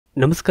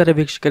ನಮಸ್ಕಾರ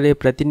ವೀಕ್ಷಕರೇ,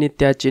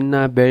 ಪ್ರತಿನಿತ್ಯ ಚಿನ್ನ,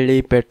 ಬೆಳ್ಳಿ,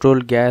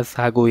 ಪೆಟ್ರೋಲ್, ಗ್ಯಾಸ್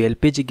ಹಾಗೂ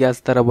LPG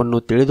ಗ್ಯಾಸ್ ದರವನ್ನು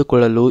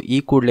ತಿಳಿದುಕೊಳ್ಳಲು ಈ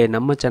ಕೂಡಲೇ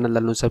ನಮ್ಮ ಚಾನೆಲ್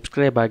ಅನ್ನು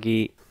ಸಬ್ಸ್ಕ್ರೈಬ್ ಆಗಿ.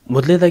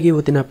 ಮೊದಲನೇದಾಗಿ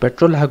ಇವತ್ತಿನ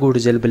ಪೆಟ್ರೋಲ್ ಹಾಗೂ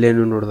ಡೀಸೆಲ್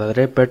ಬೆಲೆಯನ್ನು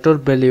ನೋಡೋದಾದರೆ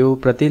ಪೆಟ್ರೋಲ್ ಬೆಲೆಯು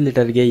ಪ್ರತಿ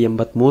ಲೀಟರ್ಗೆ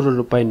 83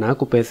 ರೂಪಾಯಿ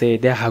 4 ಪೈಸೆ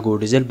ಇದೆ ಹಾಗೂ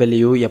ಡೀಸೆಲ್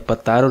ಬೆಲೆಯು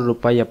 76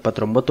 ರೂಪಾಯಿ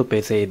 79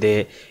 ಪೈಸೆ ಇದೆ.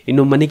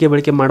 ಇನ್ನು ಮನೆಗೆ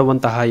ಬಳಕೆ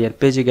ಮಾಡುವಂತಹ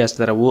LPG ಗ್ಯಾಸ್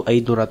ದರವು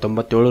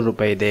 597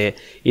 ರೂಪಾಯಿ ಇದೆ.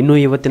 ಇನ್ನು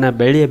ಇವತ್ತಿನ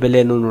ಬೆಳ್ಳಿಯ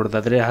ಬೆಲೆಯನ್ನು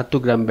ನೋಡೋದಾದರೆ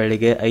 10 ಗ್ರಾಂ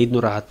ಬೆಳ್ಳಿಗೆ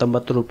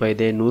 519 ರೂಪಾಯಿ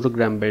ಇದೆ. 100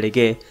 ಗ್ರಾಂ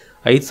ಬೆಳ್ಳಿಗೆ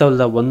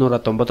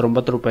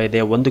 5199 ರೂಪಾಯಿ ಇದೆ.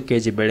 1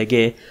 kg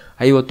ಬೆಳೆಗೆ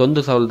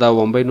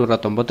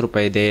 51,990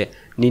 ರೂಪಾಯಿ ಇದೆ.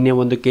 ನಿನ್ನೆ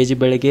 1 kg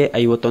ಬೆಳೆಗೆ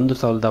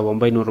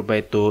 51,900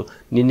 ರೂಪಾಯಿ ಇತ್ತು.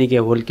 ನಿನ್ನೆಗೆ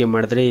ಹೋಲಿಕೆ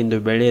ಮಾಡಿದರೆ ಇಂದು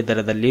ಬೆಳೆಯ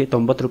ದರದಲ್ಲಿ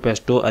 90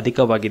 ರೂಪಾಯಿಯಷ್ಟು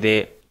ಅಧಿಕವಾಗಿದೆ.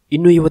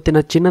 ಇನ್ನು ಇವತ್ತಿನ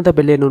ಚಿನ್ನದ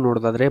ಬೆಲೆಯನ್ನು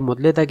ನೋಡೋದಾದರೆ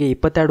ಮೊದಲೇದಾಗಿ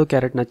 22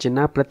 ಕ್ಯಾರೆಟ್ನ ಚಿನ್ನ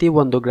ಪ್ರತಿ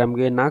 1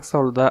 ಗ್ರಾಮ್ಗೆ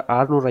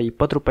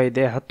 4,620 ರೂಪಾಯಿ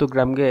ಇದೆ. 10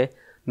 ಗ್ರಾಮ್ಗೆ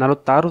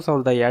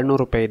 46,200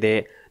 ರೂಪಾಯಿ ಇದೆ.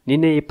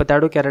 ನಿನ್ನೆ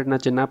 22 ಕ್ಯಾರೆಟ್ನ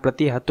ಚಿನ್ನ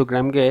ಪ್ರತಿ 10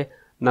 ಗ್ರಾಮ್ಗೆ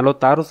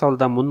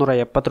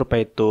 46,370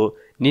 ರೂಪಾಯಿ ಇತ್ತು.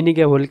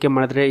 ನಿನ್ನೆಗೆ ಹೋಲಿಕೆ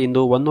ಮಾಡಿದ್ರೆ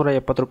ಇಂದು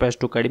 170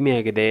 ರೂಪಾಯಿಯಷ್ಟು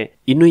ಕಡಿಮೆಯಾಗಿದೆ.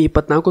 ಇನ್ನು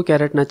 24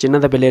 ಕ್ಯಾರೆಟ್ನ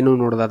ಚಿನ್ನದ ಬೆಲೆಯನ್ನು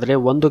ನೋಡೋದಾದರೆ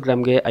 1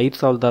 ಗ್ರಾಮ್ಗೆ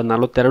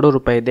 5,042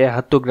 ರೂಪಾಯಿ ಇದೆ.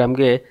 10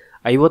 ಗ್ರಾಮ್ಗೆ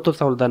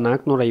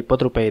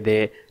 50,420 ರೂಪಾಯಿ ಇದೆ.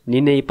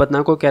 ನಿನ್ನೆ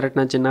 24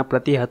 ಕ್ಯಾರೆಟ್ನ ಚಿನ್ನ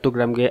ಪ್ರತಿ 10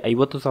 ಗ್ರಾಮ್ಗೆ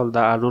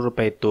 50,600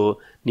 ರೂಪಾಯಿ ಇತ್ತು.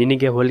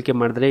 ನಿನ್ನೆಗೆ ಹೋಲಿಕೆ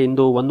ಮಾಡಿದ್ರೆ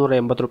ಇಂದು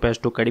 180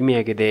 ರೂಪಾಯಿಯಷ್ಟು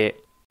ಕಡಿಮೆಯಾಗಿದೆ.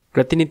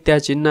 ಪ್ರತಿನಿತ್ಯ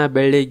ಚಿನ್ನ,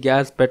 ಬೆಳ್ಳಿ,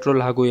 ಗ್ಯಾಸ್,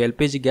 ಪೆಟ್ರೋಲ್ ಹಾಗೂ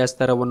LPG ಗ್ಯಾಸ್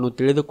ದರವನ್ನು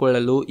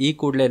ತಿಳಿದುಕೊಳ್ಳಲು ಈ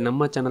ಕೂಡಲೇ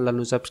ನಮ್ಮ ಚಾನಲ್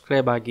ಅನ್ನು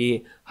ಸಬ್ಸ್ಕ್ರೈಬ್ ಆಗಿ.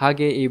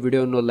 ಹಾಗೆ ಈ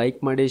ವಿಡಿಯೋವನ್ನು ಲೈಕ್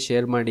ಮಾಡಿ,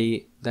 ಶೇರ್ ಮಾಡಿ.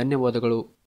 ಧನ್ಯವಾದಗಳು.